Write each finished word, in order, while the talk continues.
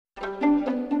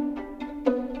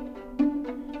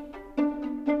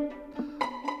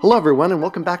Hello, everyone, and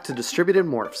welcome back to Distributed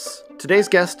Morphs. Today's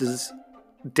guest is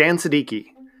Dan Siddiqui.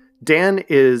 Dan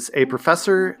is a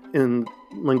professor in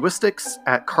linguistics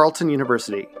at Carleton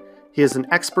University. He is an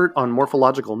expert on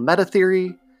morphological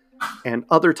meta-theory and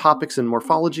other topics in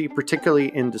morphology, particularly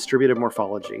in distributed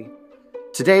morphology.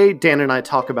 Today, Dan and I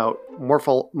talk about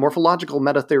morphological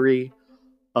meta-theory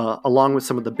along with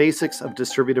some of the basics of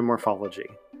distributed morphology.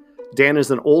 Dan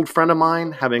is an old friend of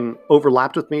mine, having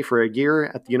overlapped with me for a year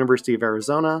at the University of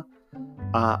Arizona.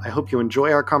 I hope you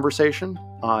enjoy our conversation.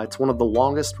 It's one of the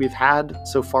longest we've had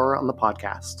so far on the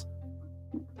podcast.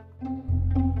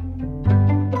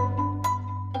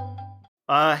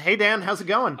 Hey, Dan, how's it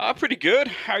going? Pretty good.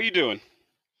 How are you doing?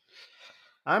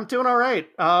 I'm doing all right.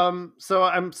 So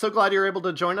I'm so glad you're able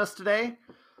to join us today.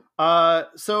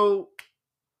 So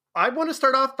I want to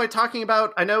start off by talking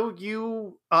about, I know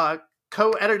you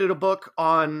co-edited a book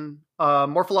on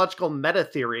morphological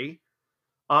meta-theory.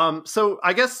 So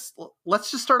I guess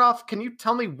let's just start off. Can you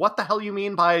tell me what the hell you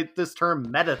mean by this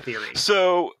term meta-theory?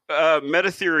 So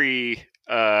meta-theory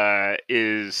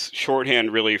is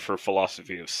shorthand really for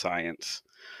philosophy of science.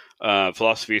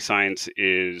 Philosophy of science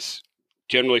is,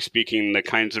 generally speaking, the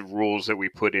kinds of rules that we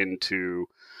put into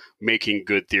making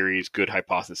good theories, good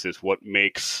hypotheses, what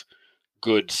makes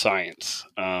good science.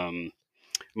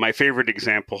 My favorite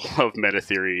example of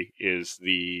meta-theory is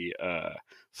the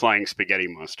flying spaghetti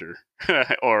monster,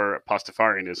 or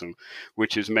Pastafarianism,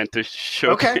 which is meant to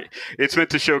it's meant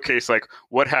to showcase like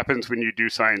what happens when you do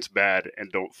science bad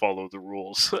and don't follow the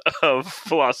rules of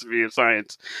philosophy of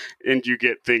science, and you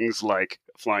get things like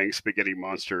flying spaghetti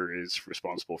monster is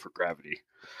responsible for gravity.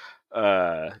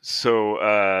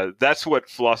 So that's what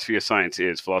philosophy of science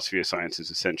is. Philosophy of science is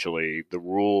essentially the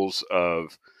rules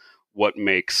of what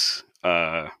makes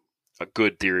a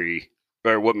good theory,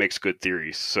 or what makes good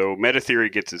theories. So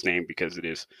meta-theory gets its name because it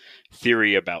is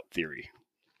theory about theory.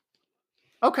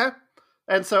 Okay.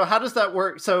 And so how does that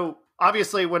work? So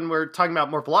obviously when we're talking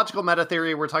about morphological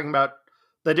meta-theory, we're talking about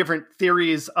the different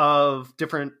theories of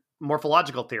different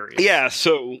morphological theories. Yeah,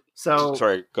 so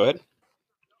sorry, go ahead.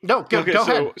 No, go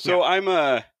ahead. So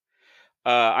yeah.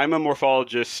 I'm a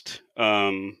morphologist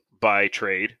by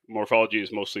trade. Morphology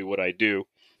is mostly what I do.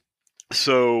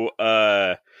 So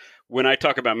when I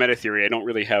talk about meta-theory, I don't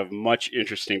really have much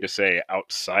interesting to say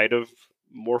outside of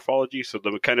morphology. So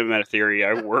the kind of meta-theory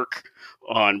I work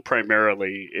on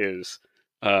primarily is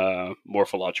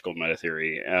morphological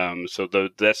meta-theory. So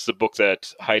that's the book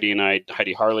that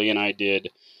Heidi Harley and I did.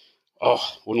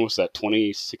 Oh, when was that?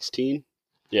 2016?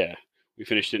 Yeah, we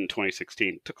finished it in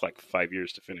 2016. It took like 5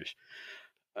 years to finish.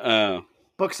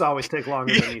 Books always take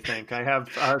longer than you think. I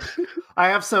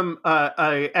have some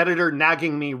editor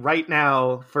nagging me right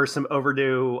now for some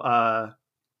overdue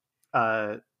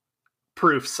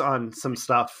proofs on some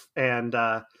stuff, and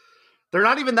they're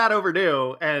not even that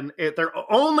overdue, and they're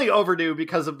only overdue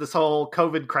because of this whole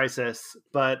COVID crisis.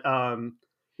 But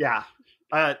yeah.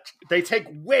 They take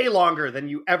way longer than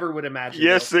you ever would imagine.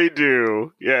 Yes, they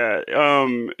do. Yeah.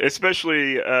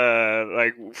 Especially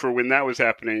like for when that was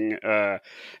happening, I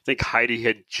think Heidi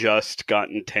had just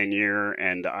gotten tenure,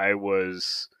 and I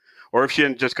was, or if she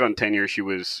hadn't just gotten tenure, she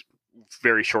was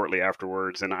very shortly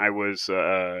afterwards, and I was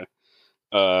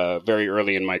very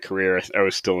early in my career. I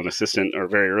was still an assistant, or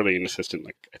very early an assistant.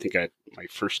 Like I think I had my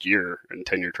first year in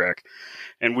tenure track,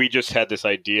 and we just had this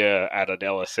idea at an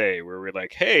LSA where we're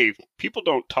like, "Hey, people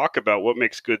don't talk about what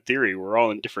makes good theory. We're all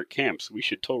in different camps. We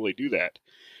should totally do that."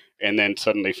 And then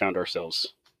suddenly found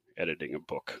ourselves editing a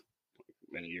book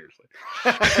many years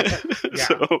later.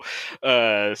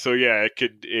 Yeah. So yeah,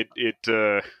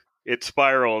 it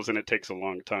spirals and it takes a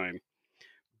long time,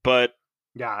 but.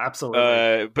 Yeah,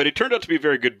 absolutely. But it turned out to be a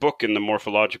very good book in the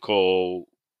morphological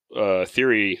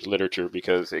theory literature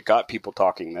because it got people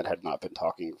talking that had not been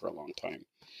talking for a long time.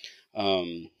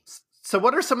 So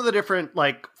what are some of the different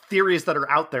like theories that are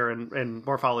out there in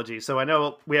morphology? So I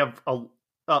know we have a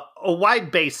wide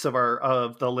base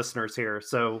of the listeners here.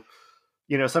 So,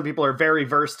 you know, some people are very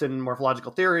versed in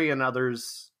morphological theory and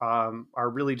others are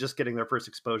really just getting their first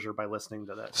exposure by listening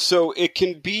to this. So it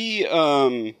can be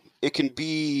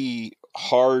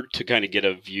hard to kind of get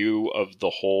a view of the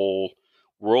whole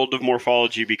world of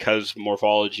morphology because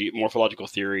morphological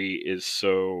theory is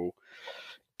so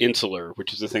insular,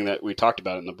 which is the thing that we talked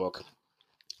about in the book.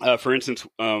 For instance,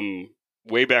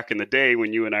 way back in the day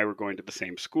when you and I were going to the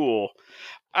same school,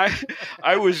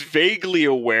 I was vaguely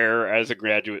aware as a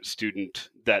graduate student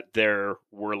that there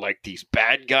were like these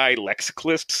bad guy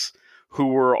lexicalists who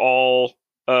were all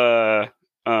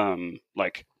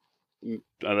like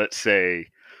let's say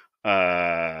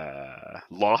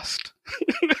lost.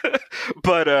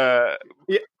 But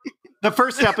yeah. The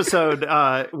first episode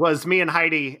was me and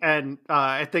Heidi, and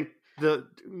I think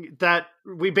that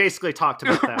we basically talked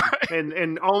about them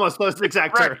in almost those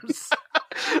exact terms.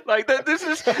 Like that. This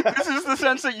is the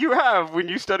sense that you have when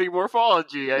you study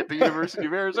morphology at the University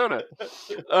of Arizona.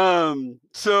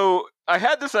 So I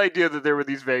had this idea that there were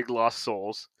these vague lost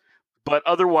souls, but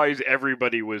otherwise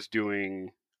everybody was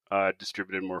doing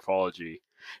distributed morphology.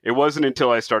 It wasn't until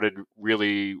I started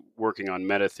really working on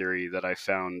meta theory that I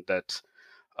found that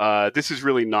this is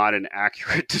really not an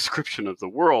accurate description of the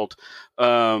world.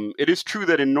 It is true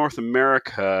that in North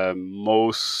America,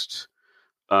 most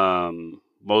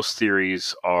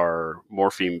theories are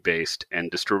morpheme-based, and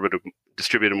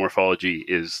distributed morphology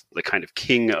is the kind of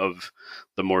king of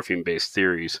the morpheme-based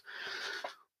theories.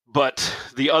 But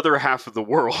the other half of the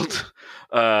world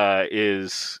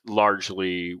is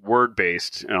largely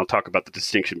word-based, and I'll talk about the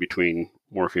distinction between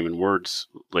morpheme and words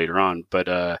later on.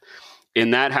 But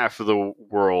in that half of the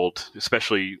world,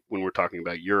 especially when we're talking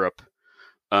about Europe,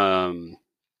 the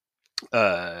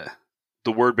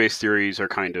word-based theories are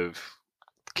kind of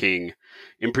king.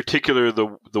 In particular,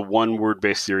 the one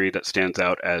word-based theory that stands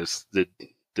out as the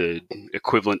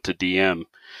equivalent to DM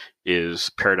is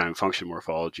paradigm function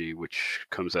morphology, which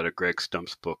comes out of Greg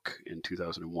Stump's book in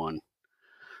 2001.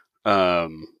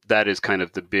 That is kind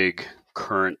of the big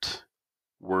current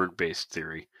word-based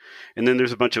theory. And then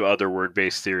there's a bunch of other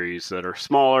word-based theories that are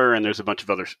smaller, and there's a bunch of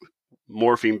other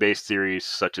morpheme-based theories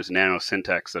such as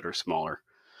nanosyntax that are smaller.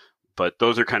 But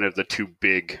those are kind of the two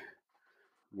big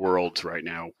worlds right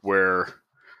now, where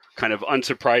kind of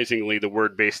unsurprisingly the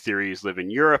word-based theories live in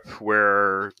Europe,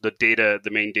 where the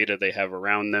main data they have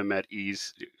around them at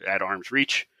arm's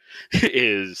reach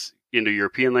is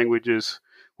Indo-European languages,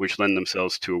 which lend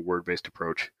themselves to a word-based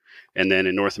approach. And then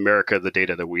in North America, the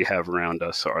data that we have around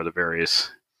us are the various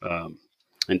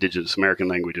indigenous American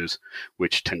languages,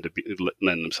 which tend to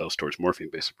lend themselves towards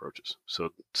morpheme-based approaches. So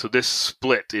this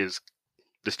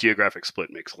geographic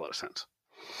split makes a lot of sense.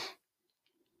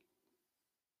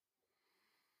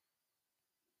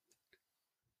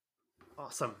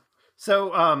 Awesome.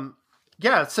 So,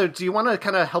 so do you want to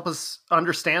kind of help us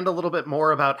understand a little bit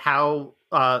more about how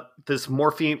this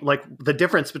morpheme, like the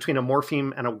difference between a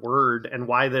morpheme and a word, and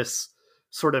why this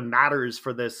sort of matters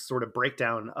for this sort of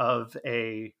breakdown of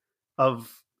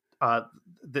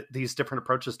these different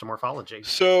approaches to morphology?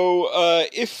 So,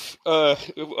 if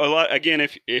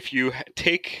you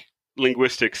take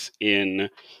linguistics in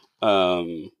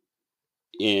North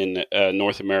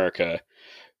America,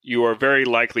 you are very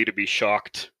likely to be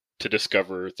shocked to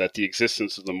discover that the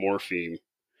existence of the morpheme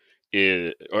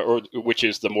which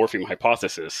is the morpheme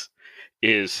hypothesis,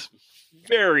 is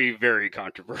very, very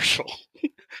controversial.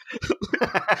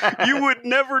 You would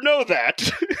never know that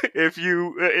if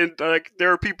you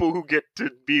there are people who get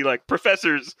to be like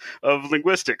professors of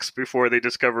linguistics before they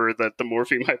discover that the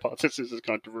morpheme hypothesis is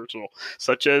controversial,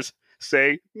 such as,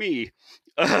 say, me.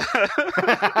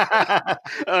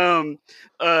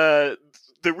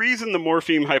 The reason the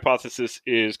morpheme hypothesis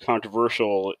is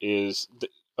controversial is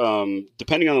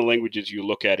depending on the languages you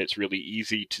look at, it's really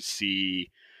easy to see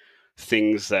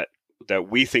things that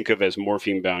we think of as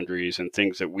morpheme boundaries and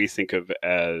things that we think of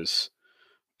as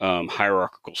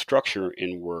hierarchical structure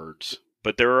in words.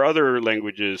 But there are other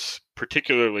languages,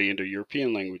 particularly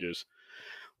Indo-European languages,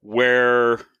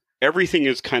 where everything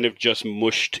is kind of just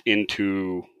mushed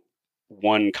into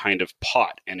one kind of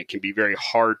pot, and it can be very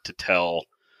hard to tell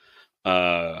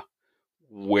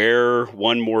where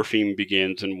one morpheme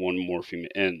begins and one morpheme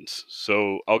ends.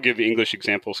 So I'll give English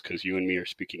examples because you and me are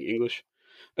speaking English.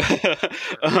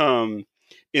 In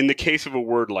the case of a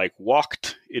word like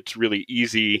walked, it's really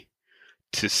easy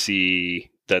to see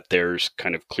that there's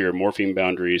kind of clear morpheme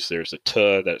boundaries. There's a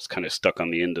t that's kind of stuck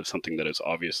on the end of something that is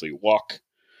obviously walk,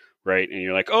 right? And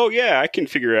you're like, oh yeah, I can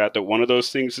figure out that one of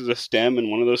those things is a stem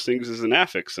and one of those things is an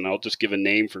affix, and I'll just give a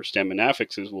name for stem and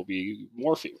affixes will be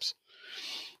morphemes.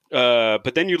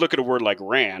 But then you look at a word like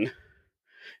ran,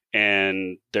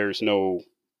 and there's no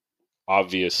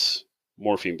obvious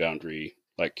morpheme boundary,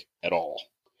 like, at all.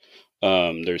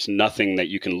 There's nothing that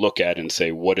you can look at and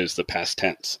say, what is the past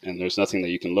tense? And there's nothing that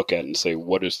you can look at and say,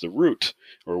 what is the root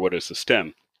or what is the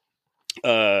stem?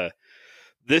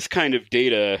 This kind of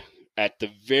data at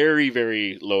the very,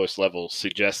 very lowest level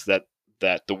suggests that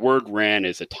the word ran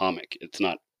is atomic. It's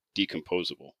not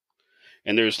decomposable.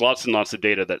 And there's lots and lots of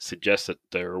data that suggests that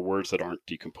there are words that aren't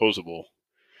decomposable.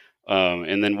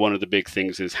 And then one of the big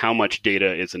things is how much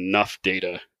data is enough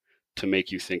data to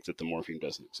make you think that the morpheme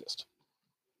doesn't exist.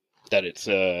 That it's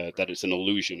an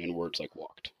illusion in words like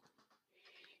walked,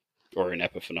 or an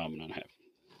epiphenomenon, have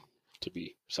to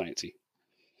be sciencey.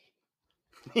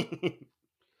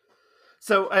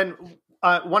 So, and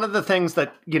one of the things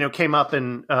that came up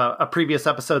in a previous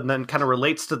episode and then kind of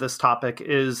relates to this topic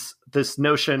is this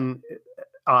notion,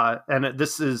 and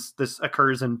this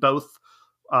occurs in both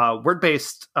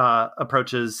word-based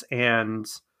approaches and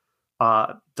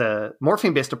the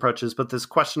morpheme-based approaches, but this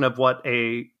question of what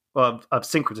of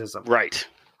syncretism, right?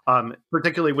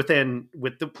 Particularly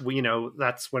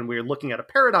that's when we're looking at a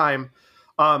paradigm.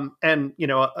 And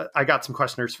I got some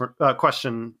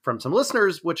question from some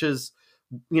listeners, which is,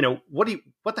 what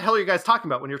the hell are you guys talking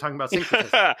about when you're talking about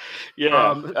syncretism?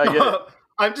 Yeah, I get it.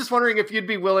 I'm just wondering if you'd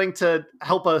be willing to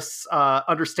help us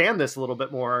understand this a little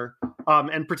bit more,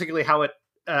 and particularly how it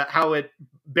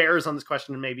bears on this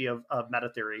question maybe of meta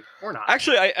theory or not.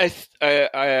 Actually,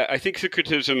 I think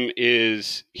syncretism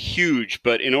is huge,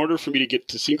 but in order for me to get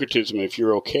to syncretism, if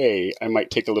you're okay, I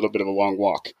might take a little bit of a long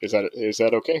walk. Is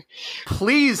that okay?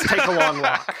 Please take a long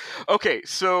walk. Okay,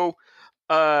 so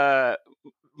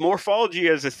morphology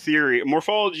as a theory,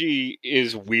 morphology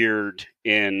is weird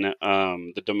in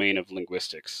the domain of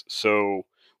linguistics. So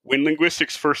when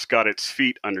linguistics first got its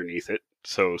feet underneath it,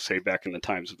 so say back in the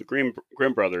times of the Grimm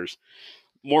brothers,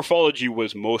 morphology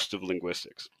was most of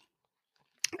linguistics.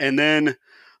 And then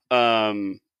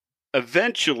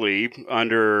eventually,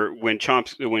 when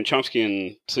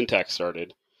Chomsky syntax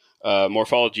started,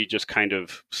 morphology just kind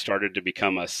of started to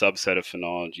become a subset of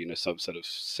phonology and a subset of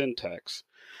syntax.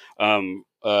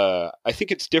 I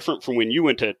think it's different from when you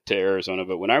went to Arizona,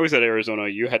 but when I was at Arizona,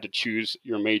 you had to choose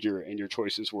your major, and your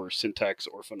choices were syntax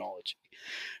or phonology.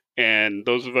 And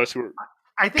those of us who were...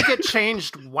 I think it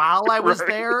changed while I was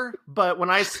there, but when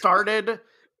I started,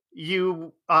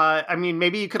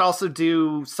 maybe you could also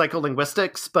do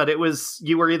psycholinguistics, but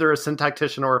you were either a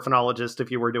syntactician or a phonologist if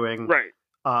you were doing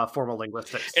formal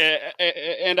linguistics.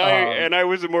 And I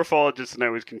was a morphologist, and I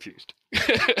was confused.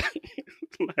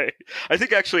 I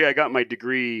think actually I got my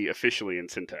degree officially in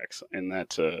syntax, and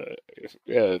that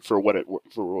for what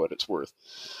it's worth.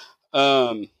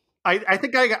 I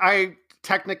think I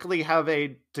technically have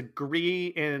a degree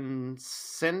in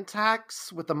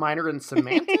syntax with a minor in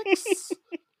semantics.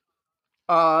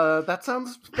 That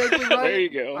sounds vaguely right. There you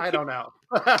go. I don't know.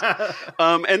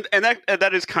 And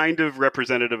that is kind of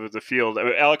representative of the field. I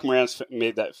mean, Alec Morantz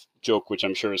made that joke, which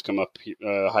I'm sure has come up.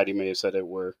 Heidi may have said it,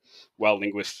 where while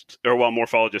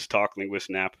morphologists talk,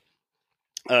 linguists nap.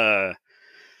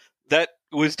 That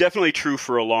was definitely true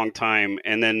for a long time.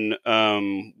 And then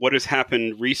what has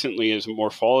happened recently is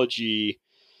morphology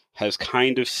has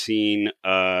kind of seen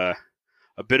a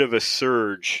bit of a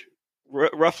surge,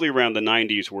 roughly around the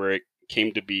 90s, where it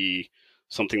came to be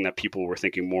something that people were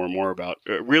thinking more and more about.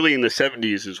 Really in the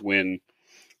 70s is when,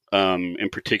 in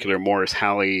particular, Morris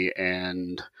Halle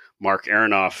and Mark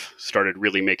Aronoff started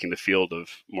really making the field of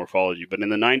morphology. But in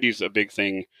the 90s, a big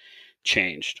thing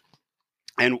changed.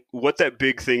 And what that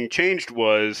big thing changed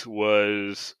was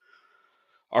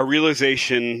our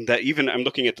realization that even, I'm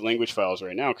looking at the language files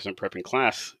right now because I'm prepping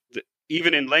class, that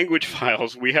even in language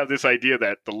files, we have this idea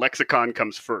that the lexicon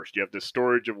comes first. You have the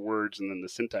storage of words, and then the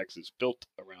syntax is built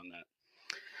around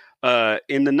that.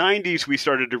 In the 90s, we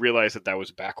started to realize that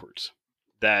was backwards,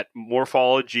 that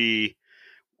morphology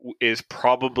is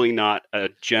probably not a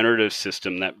generative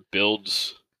system that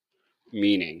builds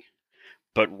meaning,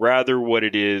 but rather what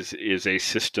it is a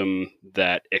system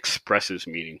that expresses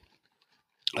meaning.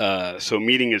 So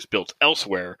meaning is built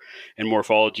elsewhere, and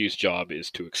morphology's job is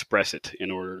to express it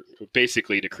in order,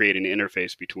 basically, to create an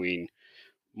interface between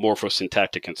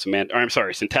syntactic and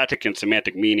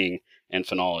semantic meaning and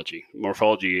phonology.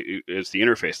 Morphology is the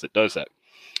interface that does that.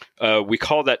 We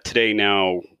call that today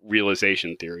now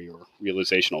realization theory or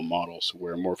realizational models,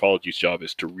 where morphology's job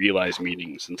is to realize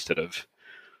meanings instead of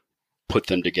put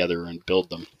them together and build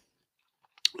them.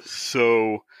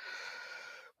 So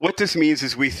what this means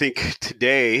is we think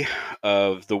today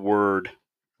of the word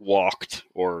walked,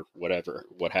 or what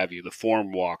have you, the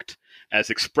form walked, as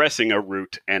expressing a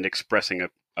root and expressing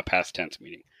a past tense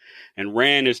meaning. And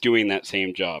ran is doing that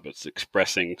same job. It's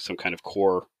expressing some kind of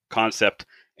core concept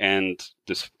and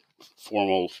this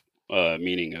formal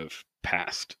meaning of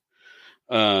past.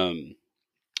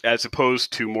 As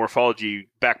opposed to morphology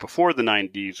back before the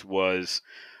 90s was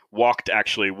walked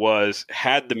actually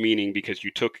had the meaning because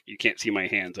you can't see my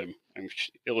hands. I'm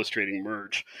illustrating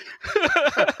merge.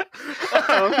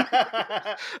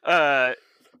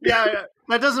 Yeah,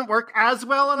 that doesn't work as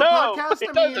well on a podcast.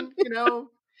 It doesn't.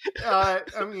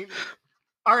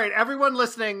 All right, everyone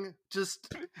listening,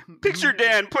 just picture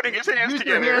Dan putting his hands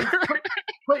together.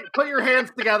 put your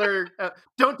hands together.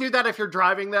 Don't do that if you're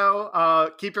driving,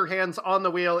 though. Keep your hands on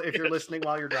the wheel if you're listening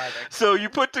while you're driving. So you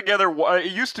put together.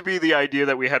 It used to be the idea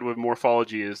that we had with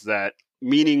morphology is that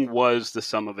meaning was the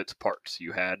sum of its parts.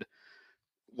 You had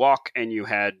walk and you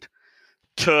had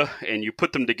to, and you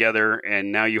put them together,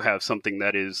 and now you have something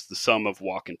that is the sum of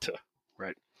walk and to,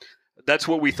 right? That's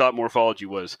what we thought morphology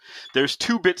was. There's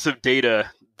two bits of data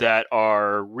that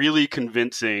are really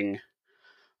convincing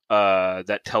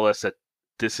that tell us that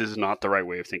this is not the right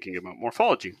way of thinking about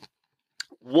morphology.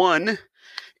 One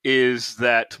is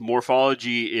that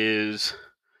morphology is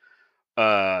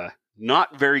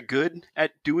not very good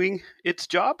at doing its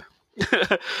job.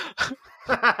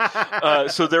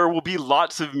 So there will be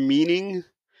lots of meaning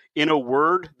in a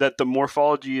word that the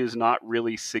morphology is not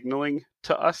really signaling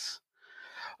to us.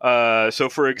 So,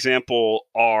 for example,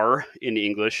 are in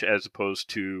English as opposed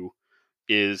to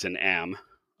is and am.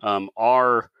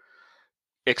 Are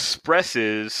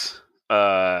expresses,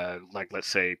 like let's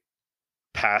say,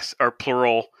 past or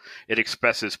plural. It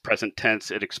expresses present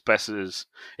tense. It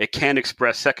can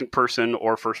express second person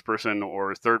or first person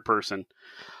or third person.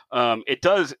 It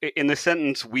does in the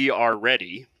sentence "we are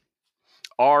ready."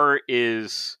 Are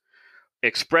is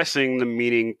expressing the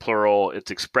meaning plural.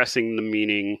 It's expressing the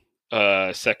meaning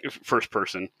first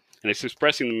person, and it's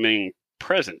expressing the meaning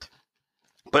present.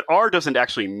 But are doesn't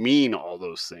actually mean all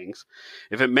those things.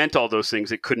 If it meant all those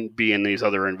things, it couldn't be in these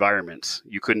other environments.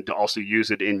 You couldn't also use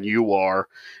it in you are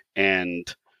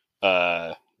and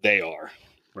they are,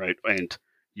 right? And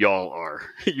y'all are.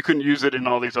 You couldn't use it in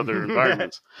all these other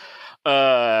environments.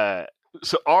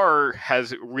 So are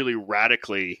has really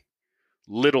radically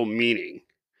little meaning,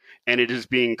 and it is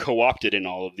being co-opted in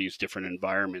all of these different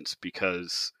environments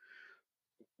because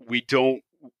we don't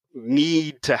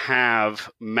need to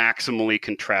have maximally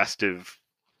contrastive,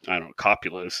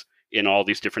 copulas in all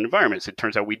these different environments. It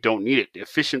turns out we don't need it.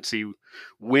 Efficiency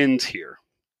wins here,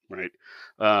 right?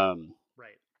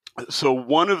 Right. So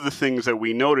one of the things that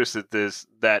we notice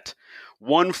that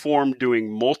one form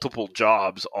doing multiple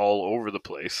jobs all over the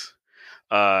place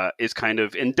is kind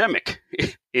of endemic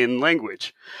in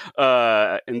language.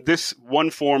 And this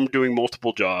one form doing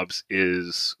multiple jobs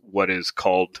is what is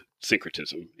called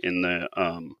syncretism in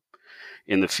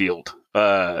the field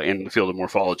of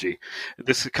morphology.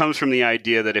 This comes from the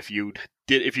idea that if you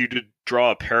did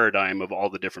draw a paradigm of all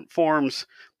the different forms,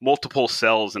 multiple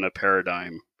cells in a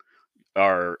paradigm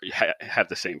have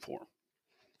the same form.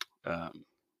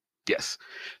 Yes.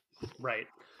 Right.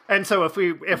 And so if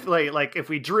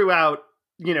we drew out,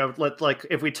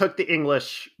 if we took the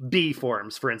English be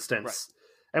forms, for instance,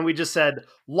 right, and we just said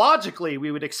logically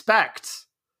we would expect,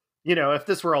 if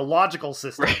this were a logical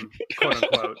system, right, quote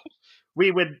unquote,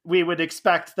 we would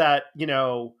expect that,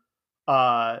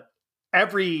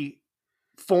 every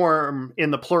form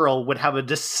in the plural would have a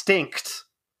distinct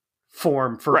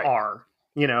form for right. Are.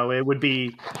 It would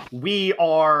be we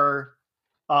are,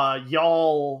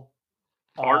 y'all,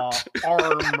 arm.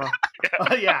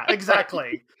 Yeah,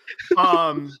 exactly.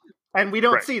 And we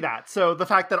don't right. see that. So the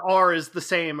fact that R is the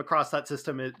same across that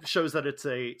system, it shows that it's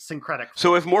a syncretic form.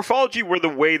 So if morphology were the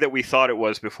way that we thought it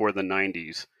was before the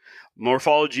 90s,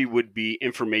 morphology would be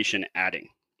information adding,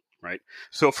 right?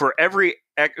 So for every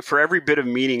bit of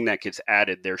meaning that gets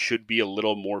added, there should be a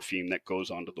little morpheme that goes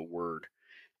onto the word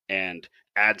and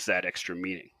adds that extra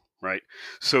meaning, right?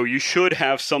 So you should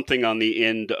have something on the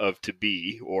end of to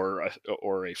be or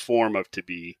a form of to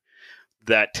be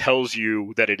that tells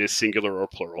you that it is singular or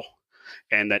plural,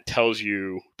 and that tells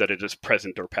you that it is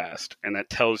present or past, and that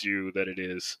tells you that it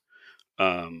is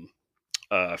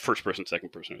first person,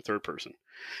 second person, or third person.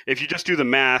 If you just do the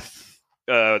math,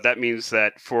 that means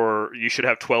that you should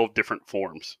have 12 different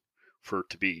forms for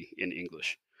to be in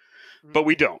English. Mm-hmm. But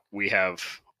we don't. We have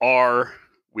are,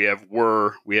 we have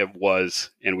were, we have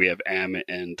was, and we have am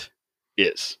and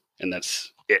is. And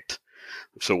that's it.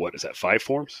 So what is that, 5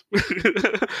 forms?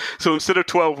 So instead of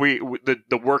 12,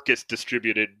 the work gets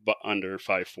distributed under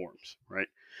 5 forms, right?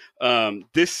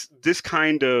 This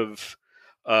kind of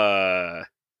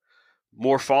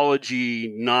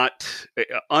morphology not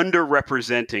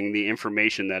underrepresenting the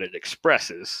information that it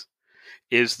expresses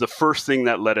is the first thing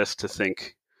that led us to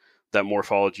think that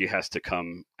morphology has to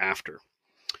come after.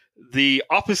 The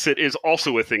opposite is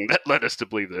also a thing that led us to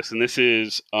believe this, and this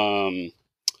is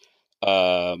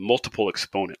multiple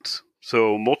exponents.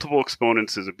 So multiple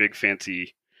exponents is a big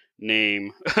fancy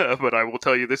name, but I will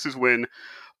tell you this is when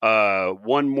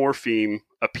one morpheme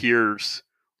appears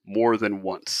more than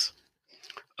once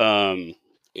in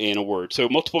a word. So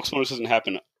multiple exponents doesn't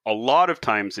happen a lot of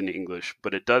times in English,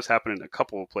 but it does happen in a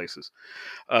couple of places.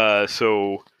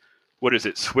 So what is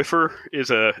it? Swiffer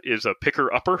is a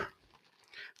picker upper.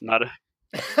 Not a.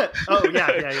 Oh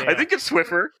yeah. I think it's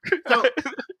Swiffer. So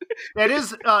it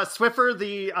is Swiffer,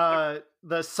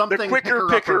 the something The quicker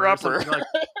picker upper. like,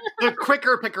 the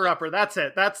quicker picker upper. That's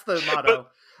it. That's the motto.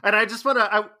 And I just want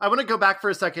to I want to go back for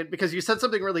a second because you said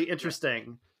something really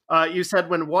interesting. You said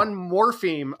when one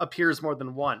morpheme appears more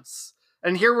than once,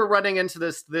 and here we're running into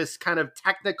this kind of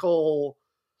technical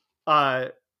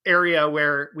area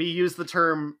where we use the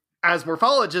term, as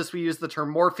morphologists, we use the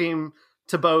term morpheme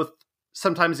to both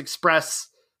sometimes express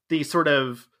the sort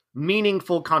of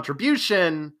meaningful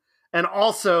contribution and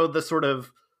also the sort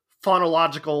of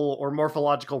phonological or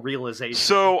morphological realization.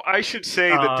 So I should say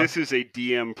that this is a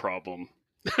DM problem.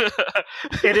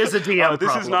 It is a DM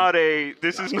this problem. Is not a.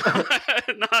 This is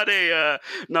not a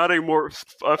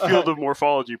field of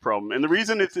morphology problem, and the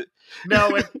reason it's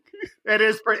no, it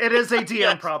is a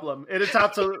DM problem. It is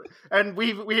absolutely, and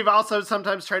we've also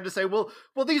sometimes tried to say, well,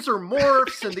 these are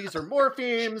morphs and these are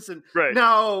morphemes, and right.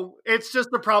 No, it's just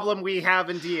the problem we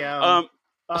have in DM.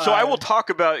 So I will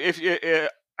talk about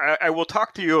I will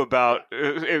talk to you about.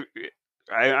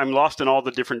 I'm lost in all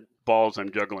the different balls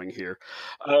I'm juggling here.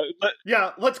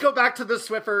 Let's go back to the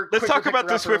Swiffer. Let's talk about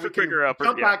the Swiffer quicker upper,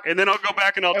 and then I'll go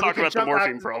back and I'll talk about the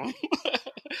morpheme problem.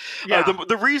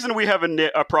 The reason we have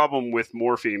a problem with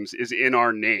morphemes is in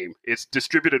our name. It's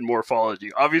distributed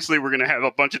morphology. Obviously, we're going to have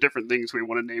a bunch of different things we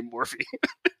want to name morpheme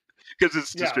because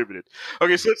it's distributed.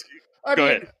 Okay, so go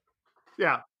ahead.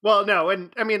 Yeah. Well, no,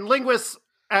 and I mean, linguists,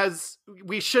 as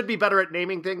we should be better at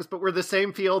naming things, but we're the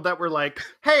same field that we're like,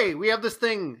 hey, we have this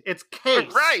thing. It's case.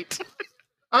 Right.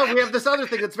 Oh, we have this other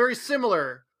thing that's very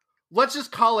similar. Let's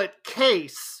just call it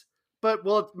case, but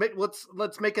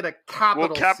let's make it a capital.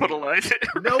 We'll capitalize it.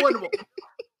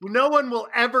 No one will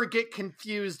ever get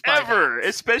confused by that.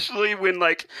 Especially when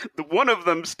like one of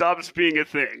them stops being a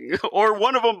thing, or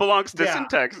one of them belongs to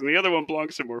syntax and the other one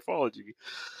belongs to morphology.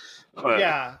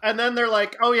 And then they're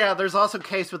like, oh yeah, there's also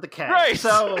case with the K. Right.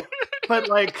 So, but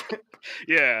like,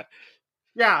 yeah,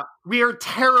 we are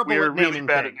terrible at naming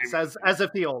really things as a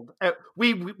field.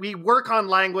 We work on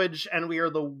language, and we are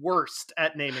the worst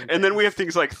at naming. And then we have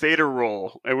things like theta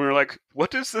roll, and we're like,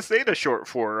 what is the theta short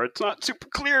for? It's not super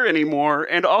clear anymore.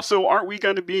 And also, aren't we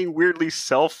kind of being weirdly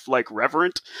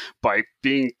reverent by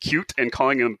being cute and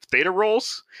calling them theta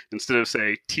rolls instead of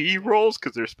say T rolls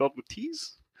because they're spelled with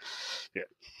T's? Yeah.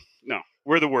 No,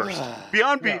 we're the worst.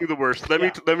 Beyond being the worst, let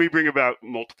me bring about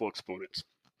multiple exponents.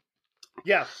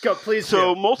 Yeah, go, please.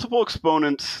 So multiple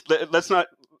exponents, let's not,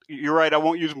 you're right, I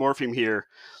won't use morpheme here.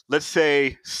 Let's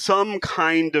say some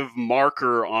kind of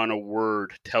marker on a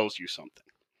word tells you something,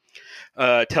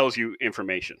 tells you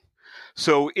information.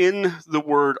 So in the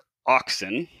word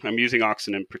oxen, I'm using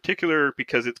oxen in particular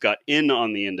because it's got in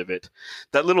on the end of it.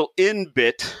 That little in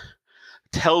bit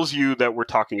tells you that we're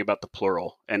talking about the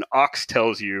plural, and ox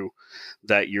tells you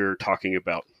that you're talking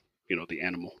about, the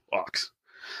animal ox,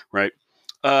 right?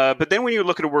 But then when you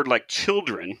look at a word like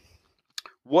children,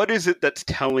 what is it that's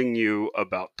telling you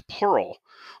about the plural?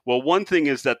 Well, one thing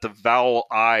is that the vowel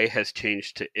I has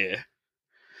changed to I.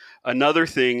 Another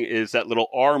thing is that little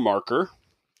R marker,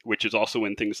 which is also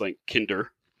in things like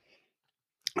kinder.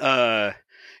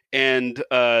 And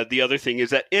the other thing is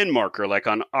that N marker, like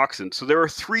on oxen. So there are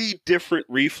 3 different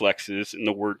reflexes in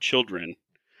the word children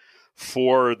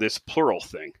for this plural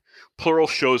thing. Plural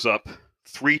shows up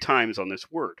 3 times on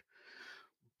this word.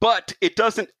 But it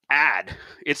doesn't add.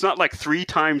 It's not like 3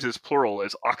 times as plural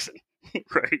as oxen,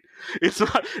 right? It's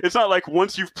not like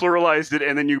once you've pluralized it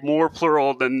and then you more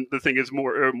plural, then the thing is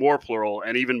more plural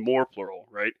and even more plural,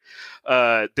 right?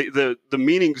 The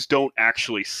meanings don't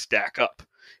actually stack up.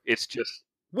 It's just...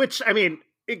 Which, I mean,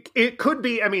 it could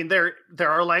be, I mean, there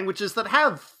are languages that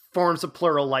have forms of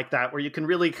plural like that, where you can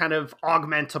really kind of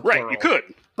augment a plural. Right, you could.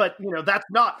 But, that's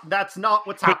not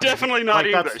what's happening. But definitely not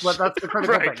English. That's the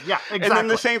critical thing. Yeah, exactly. And then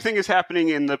the same thing is happening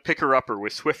in the picker-upper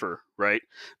with Swiffer, right?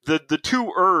 The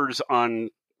 2 ers on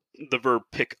the verb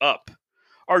pick up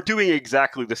are doing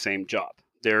exactly the same job.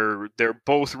 They're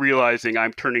both realizing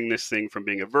I'm turning this thing from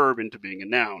being a verb into being a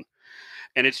noun.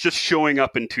 And it's just showing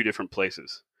up in 2 different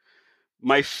places.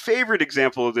 My favorite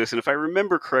example of this, and if I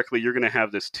remember correctly, you're going to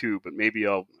have this too, but maybe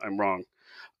I'm wrong.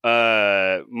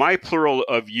 My plural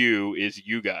of you is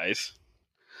you guys.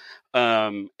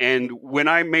 And when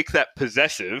I make that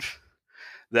possessive,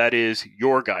 that is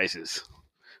your guys's.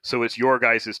 So it's your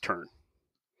guys's turn.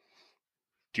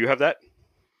 Do you have that?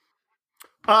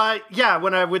 Yeah,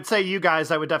 when I would say you guys,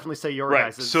 I would definitely say your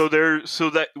guys's. So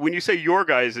that when you say your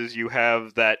guys's, you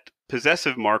have that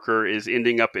possessive marker is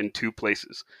ending up in 2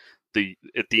 places.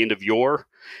 At the end of your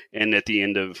and at the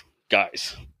end of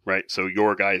guys, right? So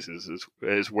your guys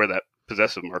is where that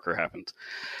possessive marker happens.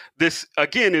 This,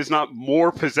 again, is not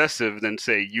more possessive than,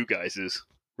 say, you guys is,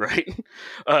 right?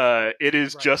 It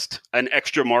is just an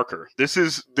extra marker. This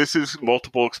is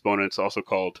multiple exponents, also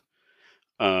called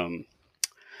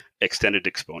extended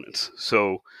exponents.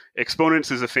 So exponents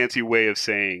is a fancy way of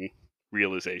saying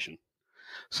realization.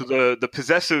 So the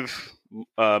possessive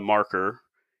marker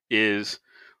is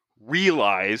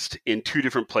realized in two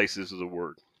different places of the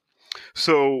word.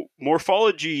 So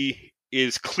morphology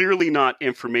is clearly not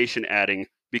information adding,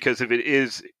 because if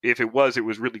it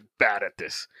was really bad at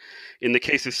this. In the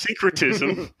case of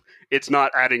syncretism, it's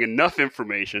not adding enough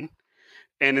information.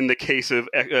 And in the case of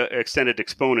extended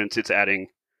exponents, it's adding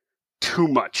too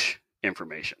much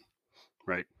information,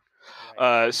 right?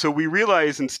 So we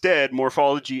realize instead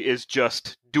morphology is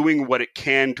just doing what it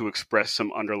can to express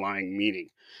some underlying meaning.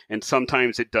 And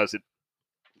sometimes it does it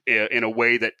in a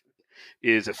way that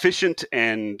is efficient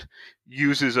and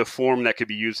uses a form that could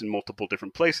be used in multiple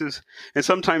different places. And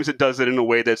sometimes it does it in a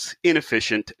way that's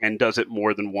inefficient and does it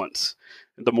more than once.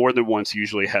 The more than once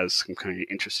usually has some kind of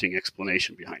interesting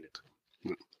explanation behind it.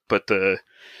 But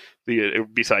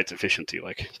besides efficiency,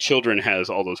 like children has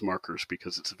all those markers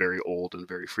because it's a very old and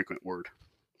very frequent word.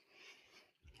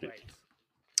 Right.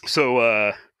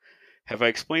 So, have I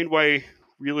explained why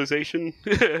realization?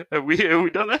 have we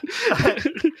done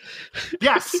that?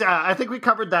 Yes, I think we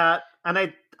covered that, and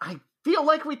I feel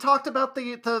like we talked about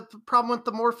the problem with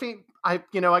the morpheme. I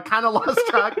kind of lost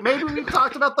track. Maybe we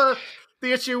talked about the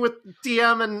issue with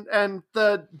DM and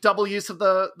the double use of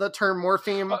the term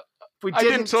morpheme. I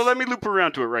didn't. So let me loop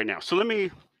around to it right now. So let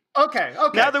me. Okay.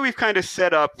 Now that we've kind of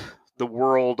set up the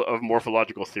world of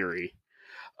morphological theory,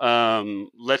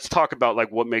 let's talk about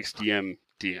like what makes DM.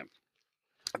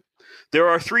 There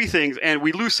are three things, and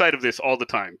we lose sight of this all the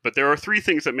time, but there are three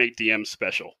things that make DM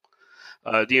special.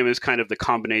 DM is kind of the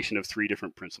combination of three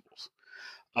different principles.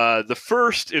 The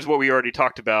first is what we already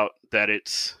talked about, that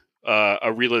it's a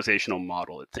realizational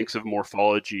model. It thinks of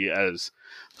morphology as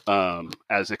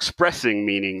expressing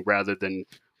meaning rather than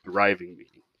deriving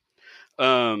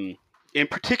meaning. In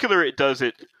particular, it does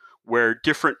it where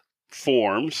different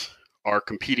forms are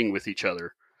competing with each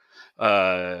other.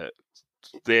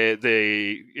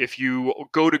 If you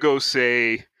go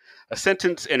say a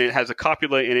sentence and it has a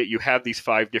copula in it, you have these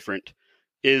 5 different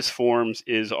is forms: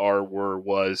 is, are, were,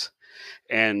 was,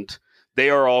 and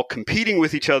they are all competing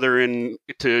with each other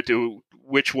to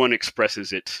which one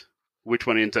expresses it, which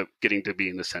one ends up getting to be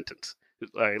in the sentence.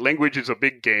 Language is a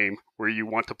big game where you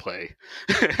want to play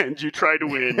and you try to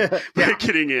win by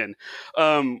getting in.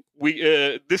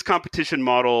 This competition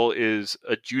model is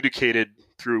adjudicated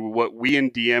through what we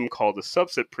in DM call the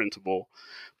subset principle,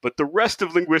 but the rest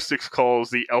of linguistics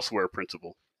calls the elsewhere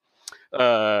principle,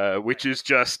 which is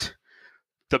just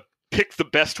pick the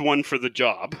best one for the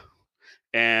job.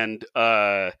 And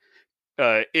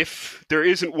if there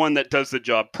isn't one that does the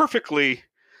job perfectly,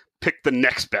 pick the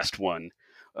next best one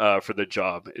for the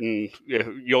job. And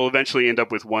you'll eventually end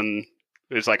up with one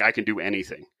that's like, I can do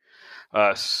anything.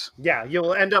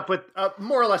 You'll end up with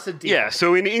more or less a default. Yeah,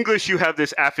 so in English you have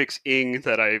this affix ing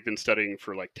that I've been studying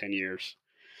for like 10 years.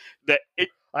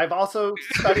 I've also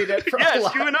studied it for yes, a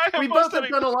lot. You and I have both have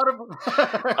done a lot of...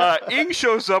 ing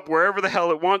shows up wherever the hell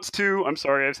it wants to. I'm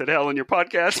sorry I've said hell in your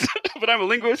podcast, but I'm a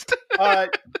linguist. I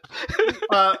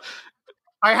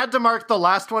had to mark the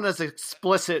last one as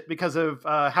explicit because of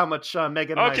how much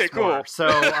Megan and I swore. Cool. So,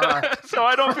 so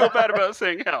I don't feel bad about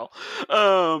saying hell.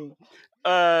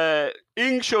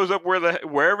 Ing shows up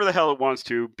wherever the hell it wants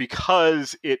to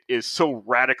because it is so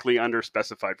radically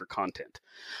underspecified for content.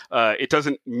 It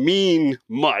doesn't mean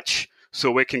much,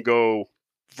 so it can go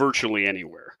virtually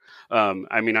anywhere. I'm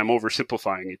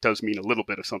oversimplifying. It does mean a little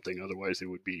bit of something, otherwise it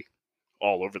would be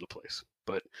all over the place.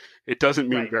 But it doesn't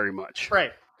mean very much.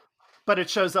 Right. But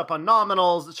it shows up on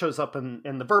nominals, it shows up in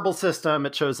the verbal system,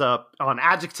 it shows up on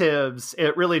adjectives.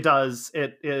 It really does.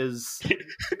 It is,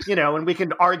 and we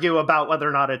can argue about whether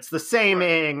or not it's the same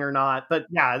ing or not. But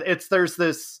yeah, there's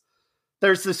this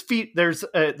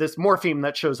morpheme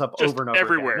that shows up just over and over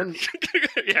everywhere. Again.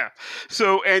 Yeah.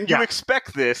 So, and you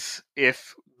expect this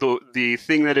if the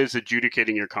thing that is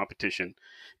adjudicating your competition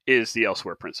is the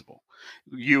elsewhere principle.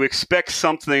 You expect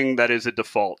something that is a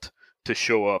default to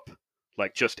show up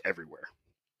like just everywhere,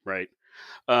 right?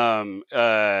 So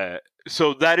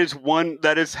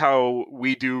that is how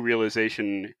we do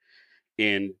realization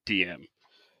in DM.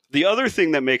 The other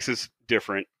thing that makes us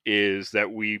different is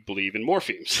that we believe in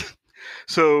morphemes.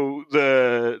 So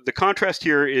the contrast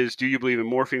here is, do you believe in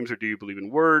morphemes or do you believe in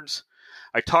words?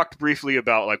 I talked briefly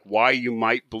about like why you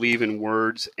might believe in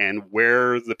words and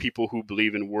where the people who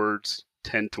believe in words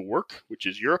tend to work, which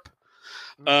is Europe.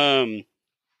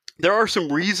 There are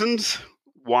some reasons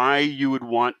why you would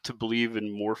want to believe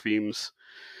in morphemes,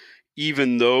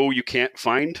 even though you can't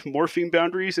find morpheme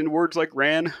boundaries in words like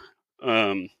ran,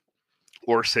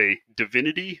 or say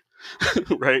divinity,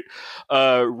 right?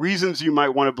 Reasons you might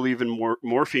want to believe in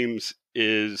morphemes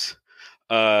is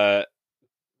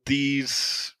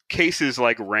these cases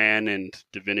like ran and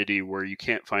divinity where you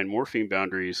can't find morpheme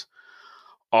boundaries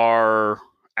are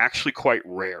actually quite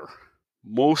rare.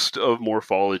 Most of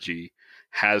morphology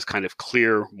has kind of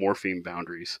clear morpheme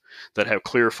boundaries that have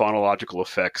clear phonological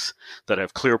effects, that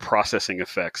have clear processing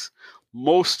effects.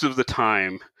 Most of the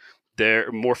time, their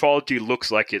morphology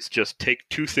looks like it's just take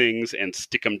two things and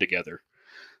stick them together.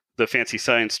 The fancy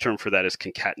science term for that is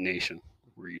concatenation,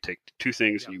 where you take two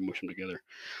things and you mush them together.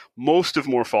 Most of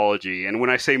morphology, and when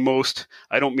I say most,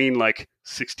 I don't mean like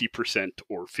 60%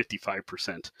 or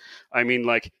 55%. I mean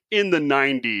like in the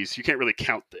 90s. You can't really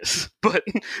count this, but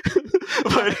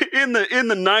but in the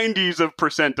 90s of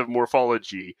percent of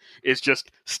morphology is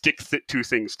just stick two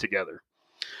things together.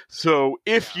 So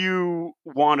if you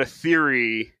want a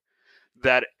theory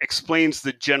that explains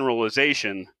the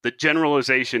generalization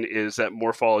is that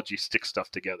morphology sticks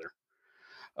stuff together.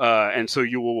 And so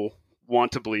you will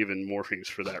want to believe in morphemes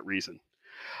for that reason.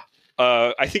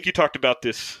 I think you talked about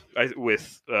this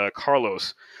with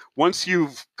Carlos. Once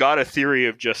you've got a theory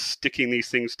of just sticking these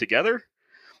things together,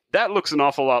 that looks an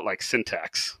awful lot like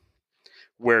syntax,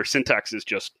 where syntax is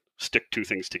just stick two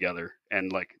things together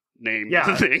and like name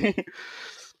the thing.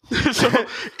 So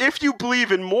if you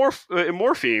believe in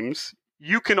morphemes,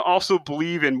 you can also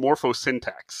believe in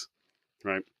morphosyntax,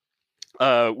 right?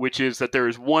 Which is that there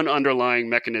is one underlying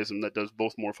mechanism that does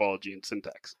both morphology and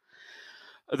syntax.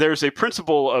 There's a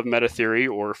principle of meta theory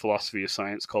or philosophy of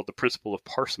science called the principle of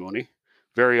parsimony.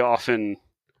 Very often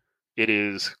it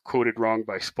is quoted wrong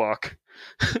by Spock.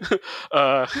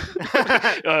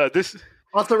 This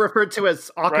also referred to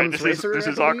as Occam's razor. This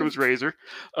is Occam's razor.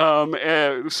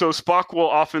 So Spock will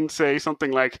often say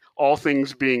something like, all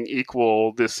things being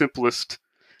equal, the simplest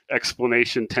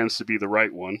explanation tends to be the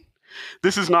right one.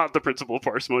 This is not the principle of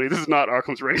parsimony. This is not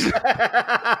Occam's razor.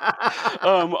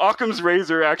 Occam's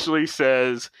razor actually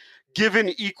says,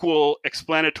 given equal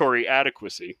explanatory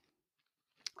adequacy,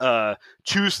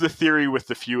 choose the theory with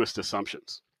the fewest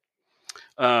assumptions.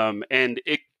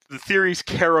 The theories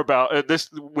care about this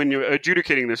when you're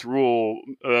adjudicating this rule.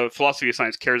 Philosophy of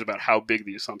science cares about how big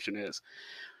the assumption is.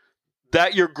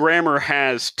 That your grammar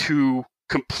has two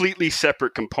completely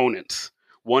separate components,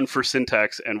 one for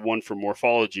syntax and one for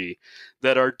morphology,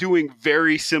 that are doing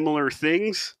very similar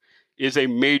things is a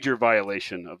major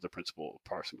violation of the principle of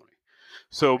parsimony.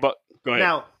 So, but go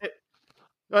ahead.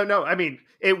 Now, I mean,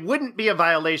 it wouldn't be a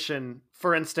violation,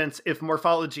 for instance, if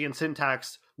morphology and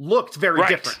syntax looked very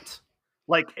different.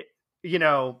 Like, you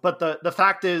know, but the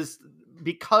fact is,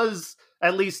 because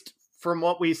at least from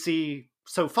what we see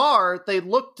so far, they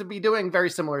look to be doing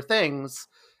very similar things.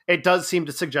 It does seem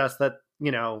to suggest that,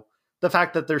 you know, the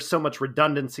fact that there's so much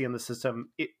redundancy in the system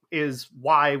is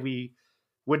why we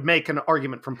would make an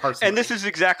argument from parsimony. And this is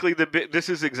exactly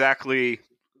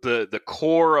the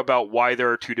core about why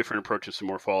there are two different approaches to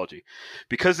morphology.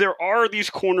 Because there are these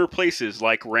corner places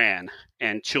like RAN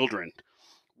and children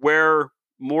where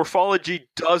morphology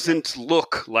doesn't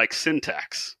look like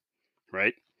syntax,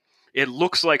 right? It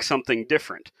looks like something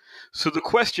different. So the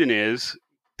question is,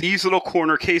 these little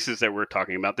corner cases that we're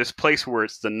talking about, this place where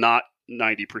it's the not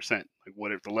 90%, like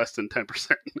whatever, the less than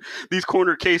 10%, these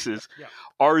corner cases,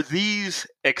 are these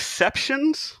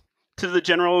exceptions to the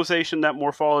generalization that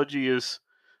morphology is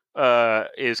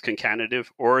concatenative,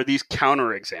 or are these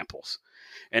counterexamples?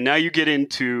 And now you get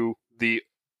into the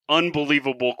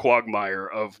unbelievable quagmire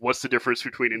of what's the difference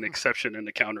between an exception and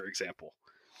a counterexample.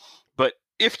 But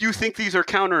if you think these are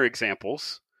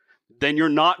counterexamples, then you're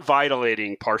not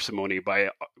violating parsimony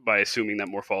by assuming that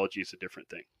morphology is a different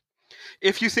thing.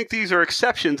 If you think these are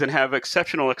exceptions and have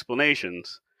exceptional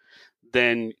explanations,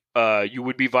 then you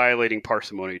would be violating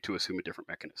parsimony to assume a different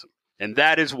mechanism. And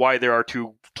that is why there are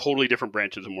two totally different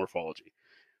branches of morphology,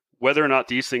 whether or not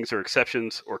these things are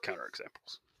exceptions or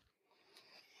counterexamples.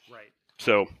 Right.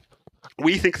 So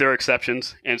we think they're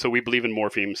exceptions, and so we believe in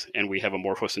morphemes, and we have a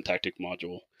morphosyntactic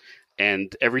module.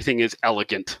 And everything is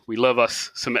elegant. We love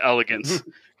us some elegance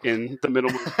in the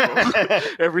middle of the world.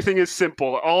 Everything is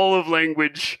simple. All of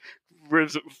language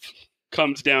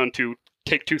comes down to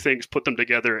take two things, put them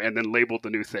together, and then label the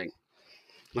new thing.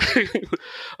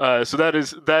 So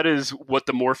that is what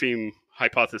the morpheme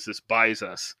hypothesis buys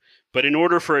us. But in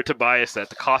order for it to buy us that,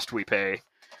 the cost we pay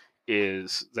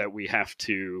is that we have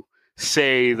to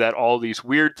say that all these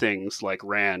weird things like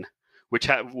RAN, which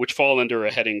fall under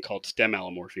a heading called stem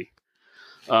allomorphy,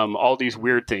 All these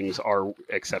weird things are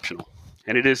exceptional.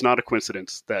 And it is not a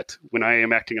coincidence that when I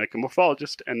am acting like a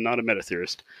morphologist and not a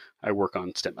metatheorist, I work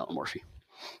on stem allomorphy.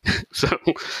 So,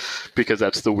 because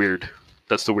that's the weird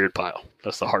pile.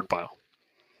 That's the hard pile.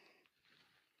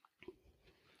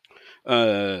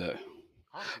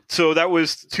 So that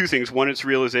was two things. One, it's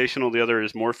realizational. The other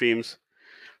is morphemes.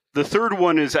 The third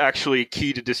one is actually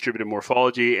key to distributed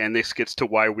morphology, and this gets to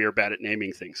why we are bad at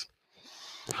naming things.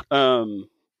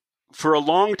 For a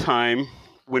long time,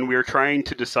 when we were trying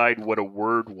to decide what a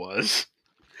word was,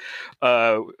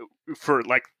 for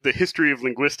like the history of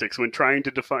linguistics, when trying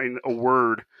to define a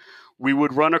word, we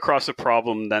would run across a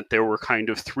problem that there were kind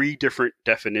of three different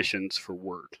definitions for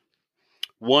word.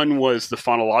 One was the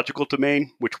phonological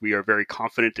domain, which we are very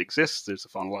confident exists. There's a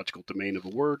phonological domain of a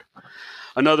word.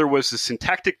 Another was the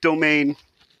syntactic domain,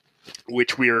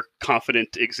 which we are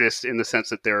confident exists in the sense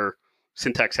that their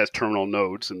syntax has terminal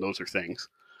nodes, and those are things,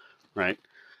 right?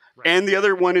 And the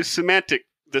other one is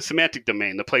the semantic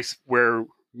domain, the place where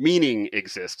meaning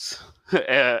exists,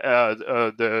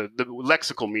 the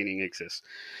lexical meaning exists.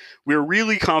 We're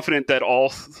really confident that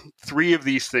all three of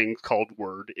these things called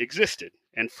word existed.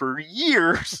 And for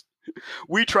years,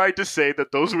 we tried to say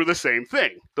that those were the same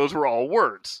thing. Those were all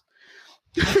words.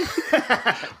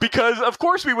 Because, of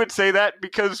course, we would say that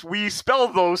because we spell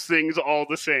those things all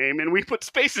the same, and we put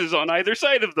spaces on either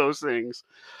side of those things.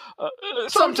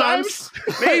 Sometimes,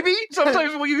 maybe.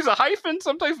 Sometimes we'll use a hyphen.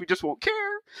 Sometimes we just won't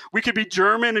care. We could be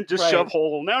German and just shove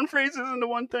whole noun phrases into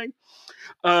one thing.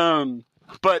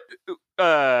 But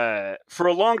for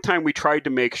a long time, we tried to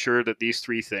make sure that these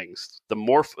three things,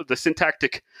 the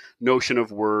syntactic notion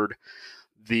of word,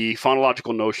 the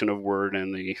phonological notion of word,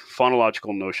 and the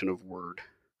phonological notion of word.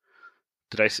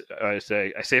 Did I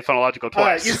say phonological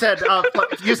twice? You said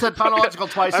phonological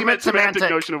twice. You meant semantic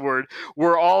notion of word.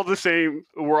 We're all the same.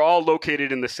 We're all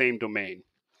located in the same domain.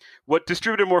 What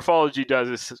distributed morphology does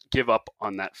is give up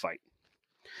on that fight.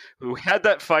 We had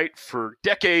that fight for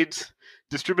decades.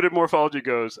 Distributed morphology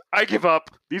goes, I give up.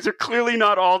 These are clearly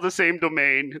not all the same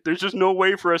domain. There's just no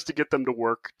way for us to get them to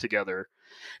work together.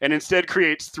 And instead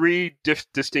creates three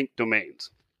distinct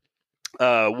domains.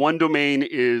 One domain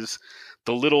is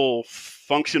the little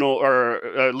functional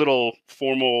or little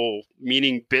formal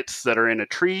meaning bits that are in a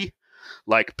tree,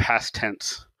 like past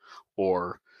tense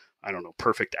or, I don't know,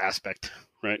 perfect aspect,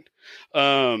 right?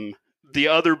 The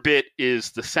other bit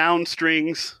is the sound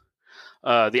strings,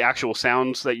 the actual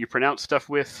sounds that you pronounce stuff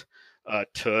with,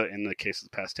 to in the case of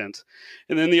the past tense.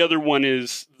 And then the other one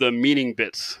is the meaning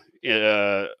bits,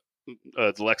 the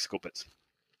lexical bits.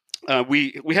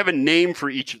 We have a name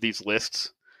for each of these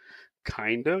lists,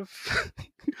 kind of.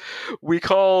 We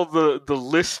call the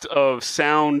list of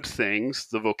sound things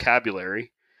the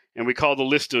vocabulary, and we call the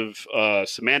list of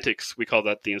semantics, we call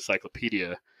that the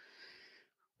encyclopedia.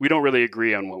 We don't really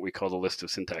agree on what we call the list of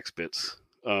syntax bits.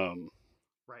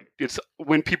 Right. It's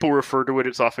when people refer to it,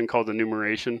 it's often called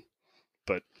enumeration,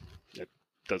 but it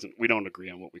doesn't. We don't agree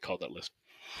on what we call that list.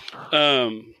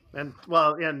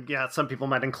 Some people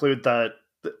might include the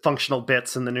functional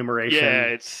bits in the numeration.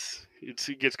 Yeah,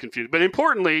 it gets confused. But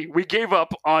importantly, we gave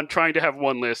up on trying to have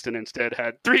one list and instead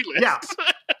had three lists. Yeah.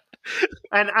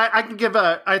 And I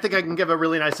think I can give a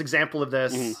really nice example of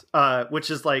this, which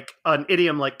is like an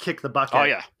idiom like kick the bucket. Oh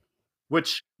yeah.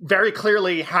 Which very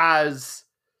clearly has,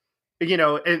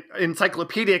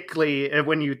 encyclopedically,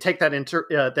 when you take that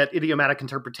that idiomatic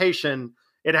interpretation,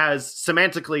 it has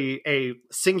semantically a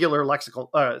singular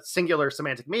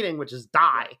semantic meaning, which is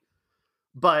die,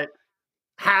 but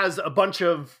has a bunch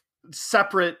of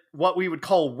separate, what we would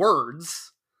call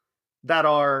words, that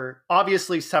are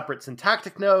obviously separate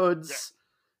syntactic nodes,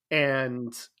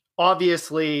 and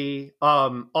obviously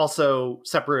also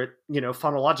separate,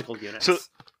 phonological units.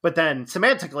 But then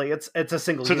semantically, it's a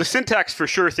single unit. The syntax for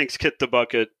sure thinks kick the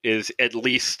bucket is at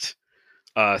least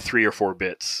 3 or 4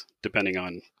 bits, depending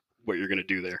on what you're going to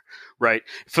do there, right?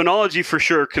 Phonology for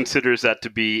sure considers that to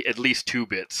be at least 2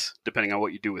 bits, depending on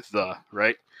what you do with the,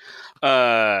 right?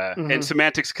 And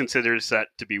semantics considers that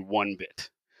to be 1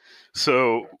 bit.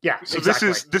 So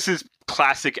exactly. This is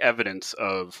classic evidence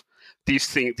of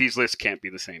these lists can't be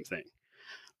the same thing.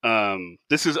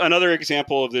 This is another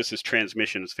example of this is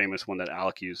transmission. It's a famous one that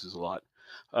Alec uses a lot.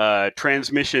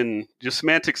 Transmission, just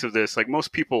semantics of this, like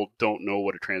most people don't know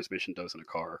what a transmission does in a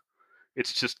car.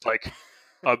 It's just like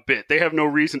a bit. They have no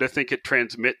reason to think it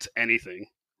transmits anything,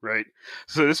 right?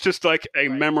 So it's just like a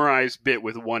memorized bit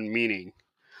with one meaning.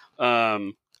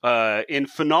 In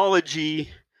phonology,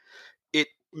 it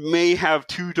may have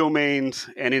 2 domains,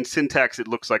 and in syntax, it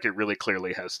looks like it really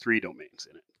clearly has 3 domains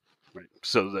in it. Right.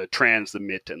 So the trans, the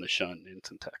mit, and the shun in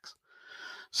syntax.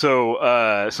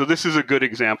 So this is a good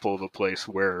example of a place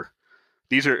where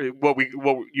these are what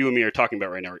you and me are talking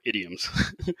about right now are idioms.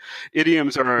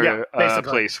 Idioms are a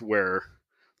place where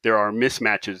there are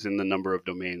mismatches in the number of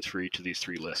domains for each of these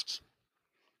three lists.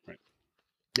 Right.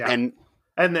 Yeah.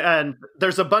 And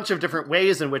there's a bunch of different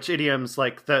ways in which idioms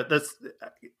like this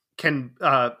can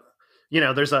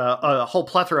there's a whole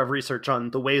plethora of research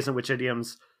on the ways in which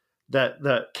idioms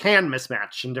that can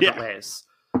mismatch in different ways.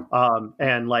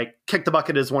 And like kick the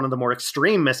bucket is one of the more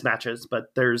extreme mismatches,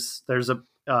 but there's a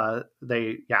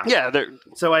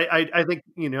so I think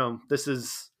this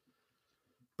is,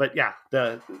 but yeah,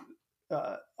 a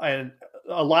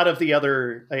lot of the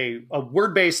other a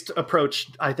word-based approach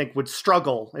I think would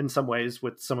struggle in some ways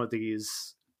with some of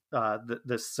these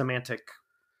the semantic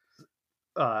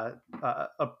right.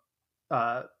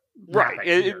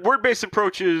 Word-based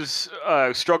approaches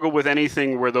struggle with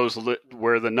anything where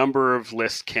where the number of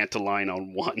lists can't align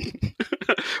on one,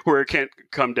 where it can't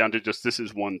come down to just this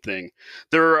is one thing.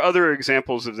 There are other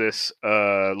examples of this,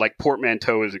 like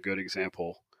portmanteau is a good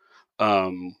example.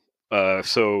 In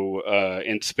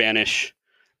Spanish,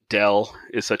 del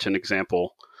is such an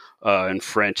example. In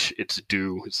French, it's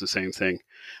du. It's the same thing,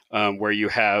 where you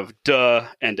have de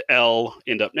and l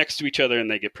end up next to each other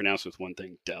and they get pronounced with one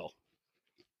thing, del.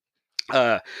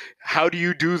 How do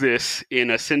you do this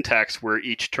in a syntax where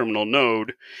each terminal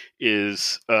node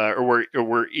is, or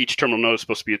where each terminal node is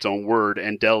supposed to be its own word,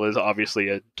 and del is obviously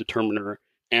a determiner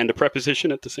and a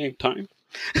preposition at the same time?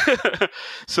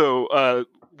 So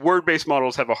word-based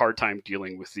models have a hard time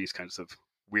dealing with these kinds of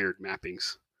weird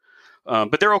mappings.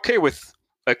 But they're okay with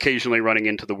occasionally running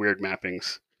into the weird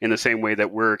mappings in the same way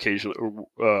that we're occasionally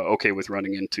okay with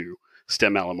running into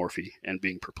stem allomorphy and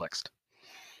being perplexed.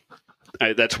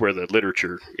 That's where the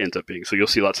literature ends up being. So you'll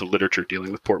see lots of literature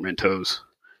dealing with portmanteaus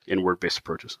in word-based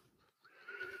approaches.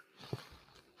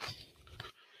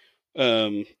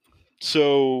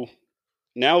 So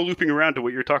now looping around to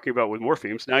what you're talking about with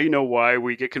morphemes, now you know why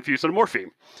we get confused on a morpheme.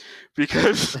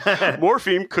 Because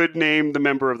morpheme could name the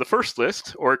member of the first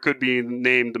list, or it could be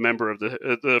named the member of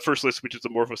the first list, which is the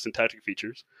morphosyntactic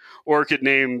features, or it could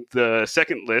name the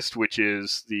second list, which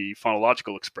is the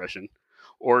phonological expression,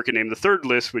 or it could name the third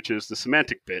list, which is the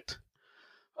semantic bit.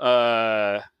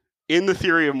 In the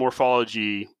theory of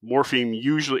morphology, morpheme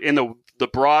usually, in the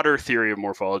broader theory of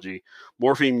morphology,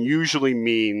 morpheme usually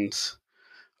means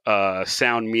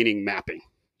sound meaning mapping,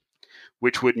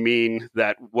 which would mean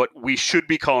that what we should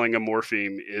be calling a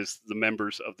morpheme is the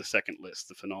members of the second list,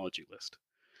 the phonology list.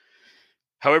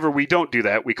 However, we don't do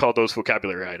that. We call those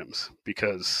vocabulary items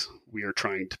because we are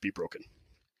trying to be broken.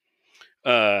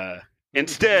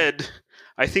 Instead,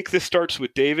 I think this starts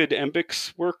with David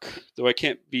Embick's work, though I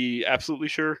can't be absolutely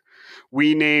sure.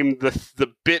 We named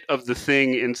the bit of the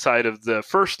thing inside of the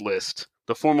first list,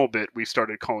 the formal bit, we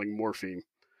started calling morpheme.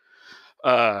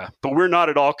 But we're not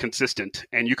at all consistent,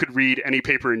 and you could read any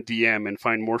paper in DM and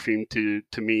find morpheme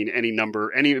to mean any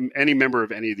number, any member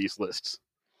of any of these lists.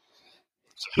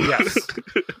 Yes,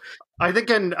 I think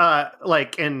in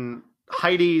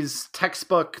Heidi's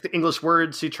textbook, The English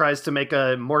Words, she tries to make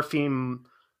a morpheme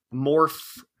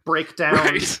morph breakdown,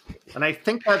 right. And I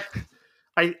think that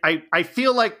I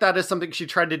feel like that is something she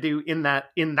tried to do in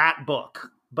that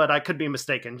book. But I could be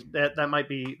mistaken. That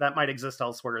might exist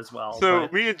elsewhere as well. So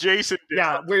me and Jason,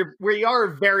 we are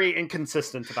very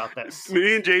inconsistent about this.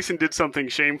 Me and Jason did something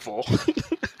shameful,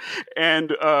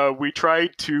 and we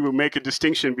tried to make a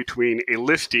distinction between a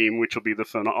listeme, which will be the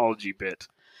phonology bit,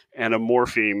 and a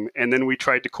morpheme, and then we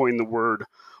tried to coin the word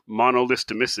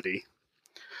monolistemicity.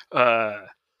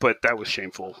 But that was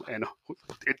shameful, and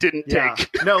it didn't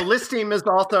take. No, listeme is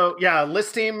also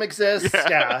listeme exists.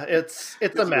 Yeah, it's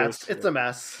a mess. It's a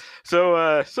mess.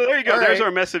 So there you go. There's our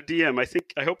mess of DM.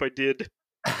 I hope I did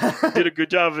a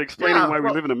good job of explaining why we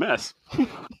live in a mess.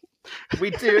 We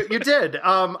do. You did.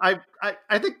 I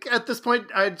think at this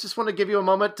point, I just want to give you a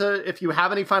moment to, if you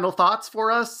have any final thoughts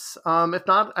for us. If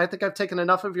not, I think I've taken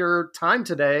enough of your time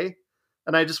today.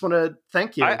 And I just want to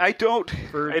thank you. I don't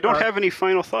have any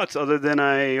final thoughts other than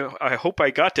I hope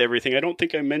I got to everything. I don't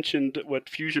think I mentioned what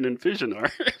fusion and fission are,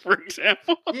 for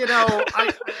example.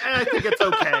 I think it's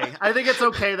okay. I think it's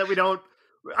okay that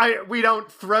we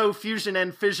don't throw fusion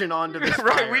and fission onto this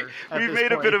fire. Right, we've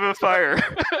made a bit of a fire.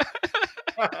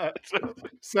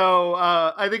 So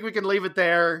I think we can leave it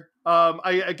there.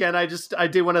 I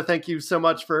do want to thank you so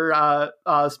much for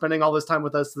spending all this time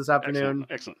with us this afternoon.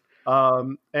 Excellent.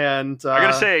 And I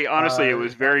gotta say, honestly, it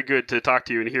was very good to talk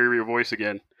to you and hear your voice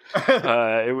again.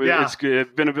 It's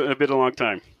been a bit a long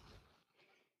time.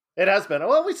 It has been.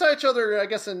 Well, we saw each other, I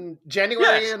guess, in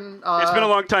January. Yes. And it's been a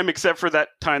long time, except for that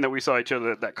time that we saw each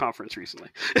other at that conference recently,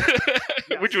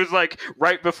 which was like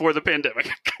right before the pandemic.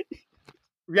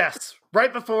 Yes,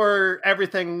 right before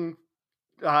everything,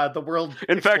 the world.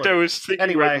 In exploded. fact, I was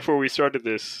thinking right before we started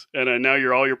this, and now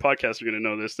all your podcasts are going to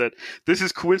know this, that this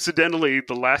is coincidentally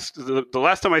the last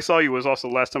time I saw you was also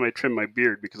the last time I trimmed my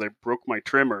beard, because I broke my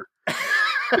trimmer.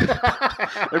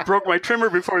 I broke my trimmer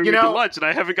before we went to lunch, and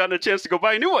I haven't gotten a chance to go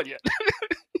buy a new one yet.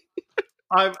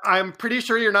 I'm pretty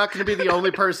sure you're not going to be the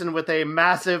only person with a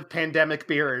massive pandemic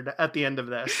beard at the end of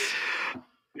this.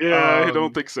 Yeah, I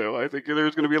don't think so. I think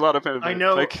there's going to be a lot of pandemic. I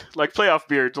know, like playoff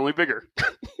beards, only bigger.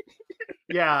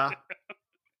 Yeah.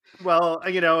 Well,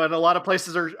 and a lot of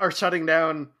places are shutting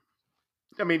down.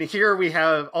 I mean, here we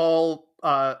have all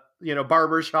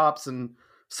barber shops and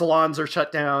salons are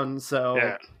shut down.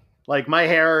 So, like, my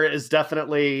hair is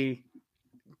definitely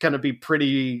going to be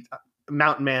pretty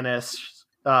Mountain Man-ish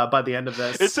by the end of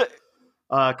this.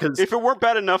 Because if it weren't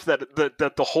bad enough that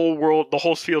the whole world, the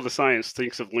whole field of science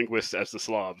thinks of linguists as the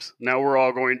Slavs, now we're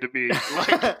all going to be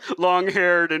like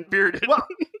long-haired and bearded. Well,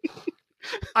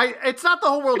 it's not the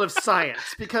whole world of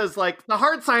science, because like the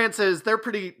hard sciences, they're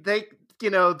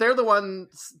the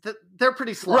ones that they're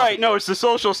pretty Slavic. Right, no, it's the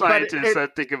social scientists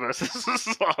that think of us as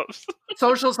Slavs.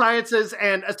 Social sciences,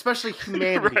 and especially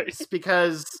humanities, right.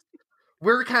 Because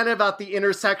we're kind of at the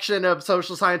intersection of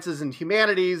social sciences and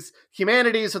humanities.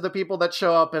 Humanities are the people that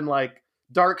show up in like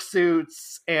dark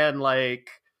suits and like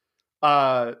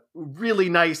really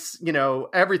nice,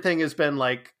 everything has been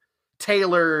like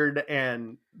tailored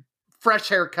and fresh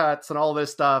haircuts and all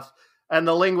this stuff. And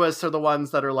the linguists are the ones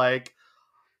that are like,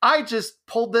 I just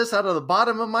pulled this out of the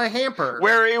bottom of my hamper.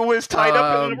 Where it was tied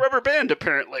up in a rubber band,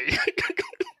 apparently.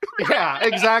 Yeah,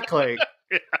 exactly.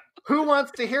 Yeah. Who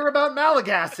wants to hear about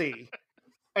Malagasy?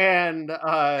 And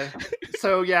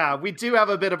so, yeah, we do have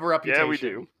a bit of a reputation. Yeah, we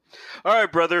do. All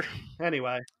right, brother.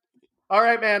 Anyway. All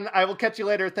right, man. I will catch you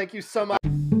later. Thank you so much.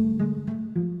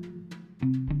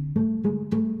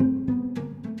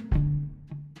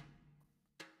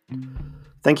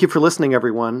 Thank you for listening,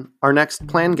 everyone. Our next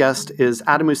planned guest is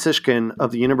Adam Usishkin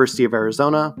of the University of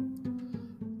Arizona.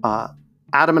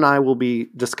 Adam and I will be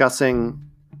discussing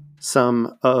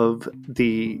some of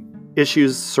the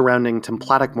issues surrounding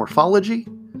templatic morphology.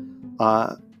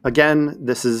 Again,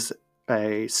 this is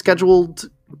a scheduled,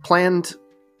 planned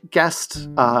guest.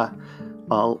 A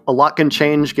lot can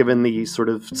change given the sort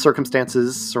of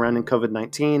circumstances surrounding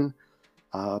COVID-19,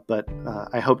 but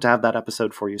I hope to have that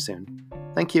episode for you soon.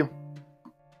 Thank you.